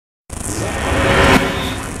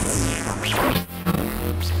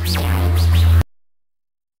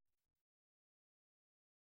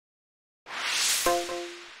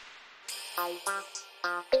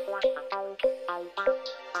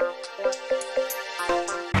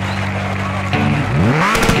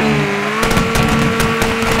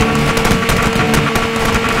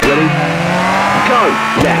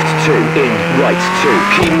Left 2, in, right 2,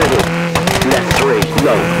 key middle, left 3,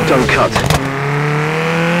 low, don't cut.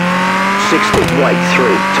 60, right 3,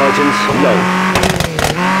 tightens, low.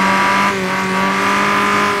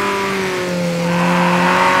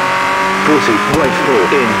 40, right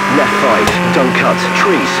 4, in, left 5, don't cut,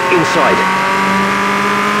 trees, inside.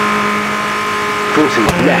 40,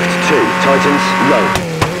 left 2, tightens,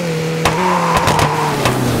 low.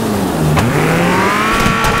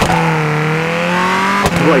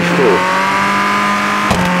 Right 4.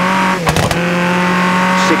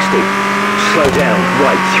 60. Slow down.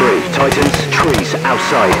 Right 3. Tightens. Trees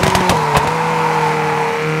outside.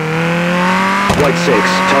 Right 6.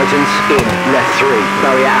 Tightens. In. Left 3.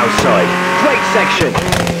 Barrier outside. Great section.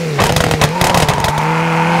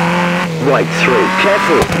 Right 3.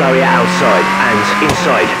 Careful. Barrier outside and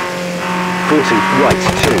inside. 40. Right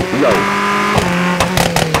 2. Low.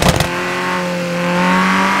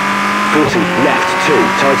 40, left 2,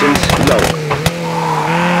 tightens, low.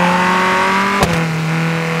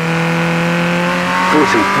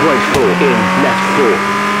 40, right 4, in, left 4.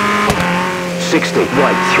 60,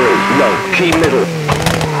 right 3, low, key middle.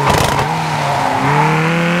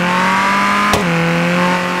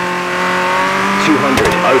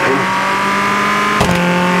 200, open.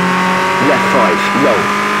 Left 5, low.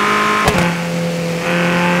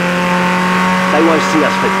 They won't see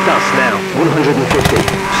us but dust now. 150.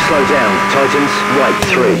 Slow down. Tightens. Right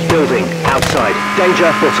 3. Building. Outside. Danger.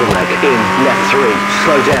 Bottleneck. In. Left 3.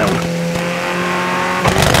 Slow down.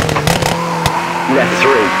 Left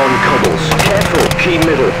 3. On cobbles. Careful. Key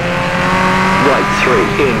middle. Right 3.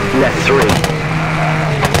 In. Left 3.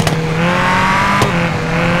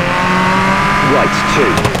 Right 2.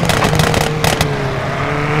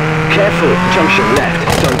 Careful. Junction left.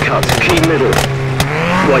 Don't cut. Key middle.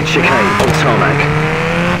 Right chicane on tarmac.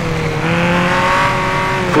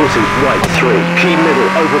 40, right 3, key middle,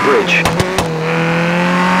 over bridge.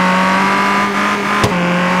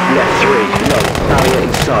 Left 3, low, barrier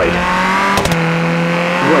inside.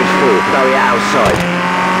 Right 4, barrier outside.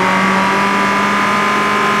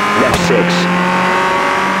 Left 6.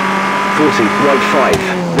 40, right 5,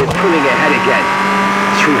 we're pulling ahead again.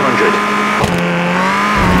 300.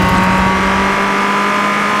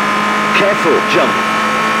 Careful, jump.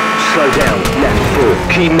 Slow down, left 4,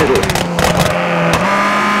 key middle.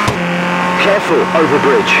 Careful, over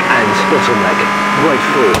bridge and bottleneck. Right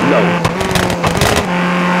 4, low.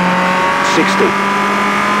 60.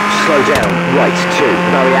 Slow down, right 2,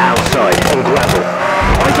 barrier outside, on gravel.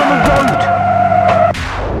 Eyes on the road!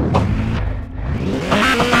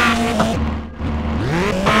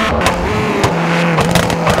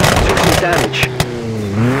 Took some damage.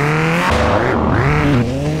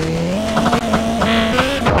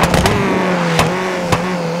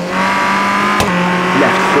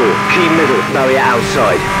 Key middle, barrier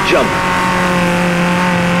outside, jump.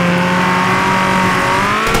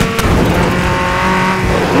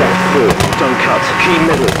 Left 4, don't cut, key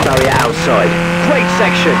middle, barrier outside. Great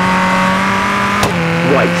section.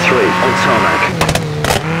 Right 3, on tarmac.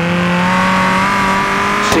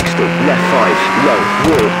 60, left 5, low,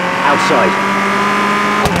 wall, outside.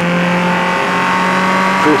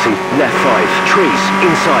 40, left 5, trees,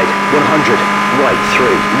 inside, 100, right 3,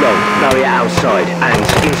 low, barrier outside and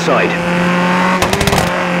inside.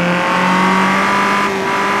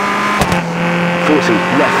 40,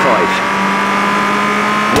 left 5,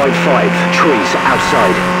 right 5, trees,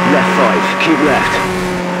 outside, left 5, keep left.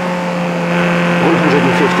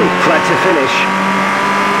 150, flat to finish.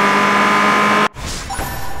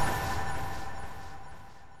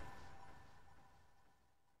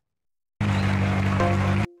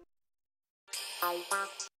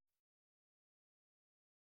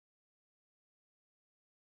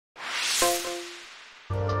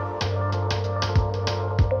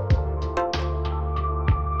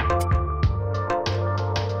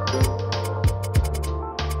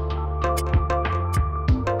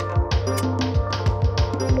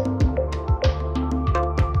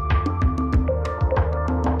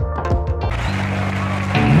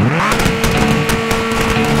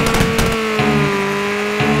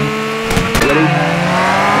 Ready?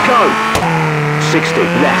 Go! 60,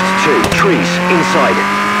 left 2, trees, inside.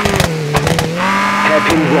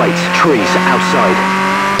 Hairpin right, trees, outside.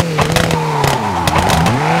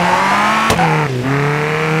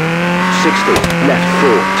 60, left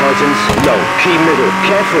 4, tightens, long, key middle,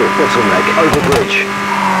 careful, bottleneck, over bridge.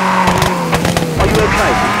 Are you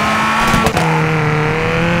okay?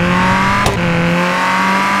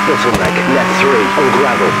 Bottleneck, left 3, on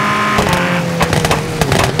gravel.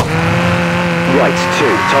 Right 2,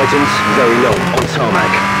 tightens, very long, on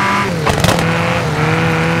tarmac.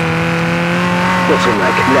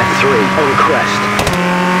 Bottleneck, left 3, on crest.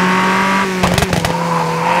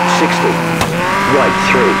 60, right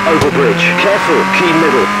 3, over bridge, careful, key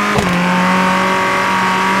middle.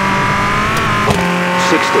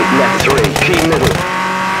 60, left 3, key middle.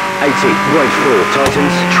 80, right 4,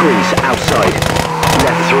 tightens, trees, outside.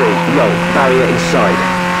 Left 3, long, barrier inside.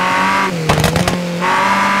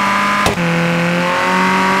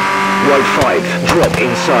 Right 5, drop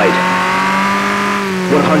inside.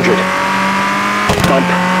 100. Bump,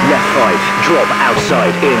 left 5, drop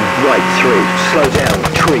outside, in, right 3, slow down,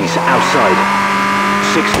 trees, outside.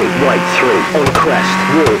 60, right 3, on crest,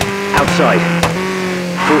 wall, outside.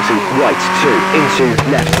 40, right 2, into,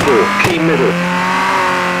 left 4, key middle.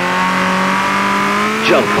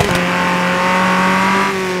 Jump.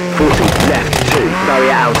 40, left 2,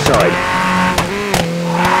 barrier outside.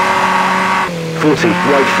 40,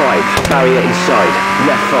 right 5, barrier inside,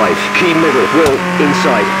 left 5, key middle, wall,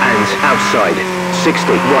 inside and outside.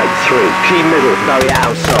 60, right 3, key middle, barrier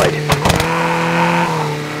outside.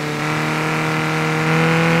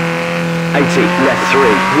 80, left 3,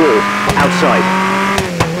 wall, outside.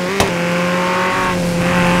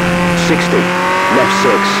 60, left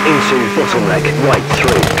 6, into bottleneck, right 3,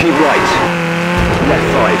 key right. Left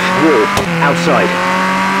 5, wall, outside.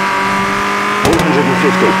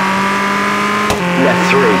 150. Left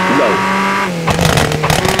 3, low.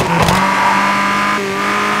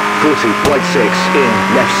 40, right 6, in,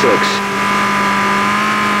 left 6.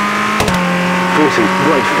 40,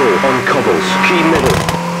 right 4, on cobbles, key middle.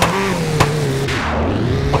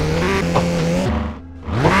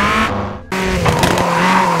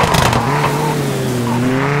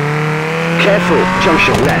 Careful,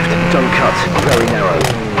 junction left, don't cut, very narrow.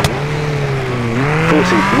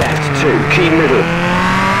 40, left 2, key middle.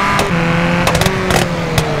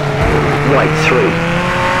 Right 3.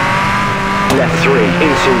 Left 3,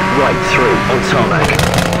 into right 3, on tarmac.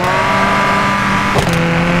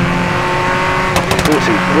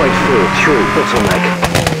 40, right 4, through bottleneck.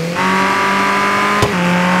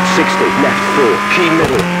 60, left 4, key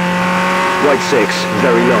middle. Right 6,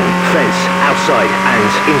 very long, fence, outside and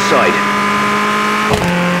inside.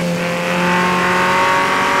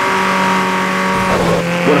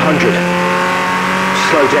 100.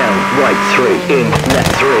 Slow down, right 3, in,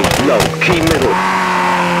 left 3, long, key middle.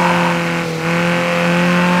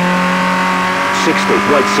 60,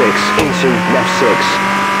 right 6, into, left 6.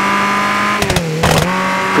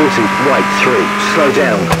 40, right 3, slow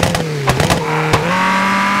down.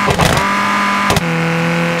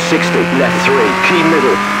 60, left 3, key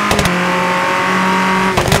middle.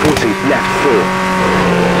 40, left 4.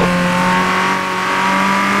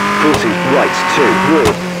 40, right 2,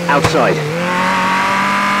 wall, outside.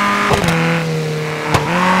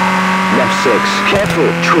 Left 6, careful,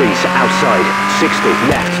 trees outside. 60,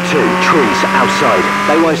 left 2, trees outside.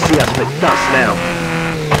 They won't see us but dust now.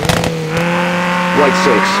 Right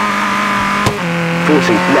 6.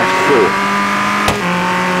 40, left 4.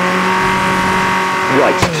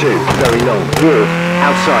 Right 2, very long, wall,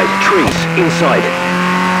 outside, trees, inside.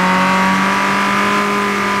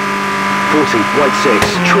 40, right 6,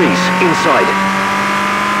 trees, inside.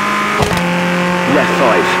 Left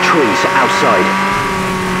 5, trees, outside.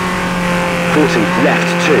 40, left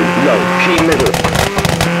 2, long, key middle.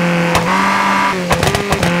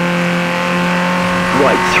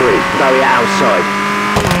 Right 3, barrier outside.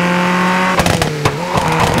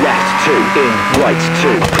 Left 2, in, right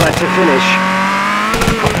 2, plan to finish.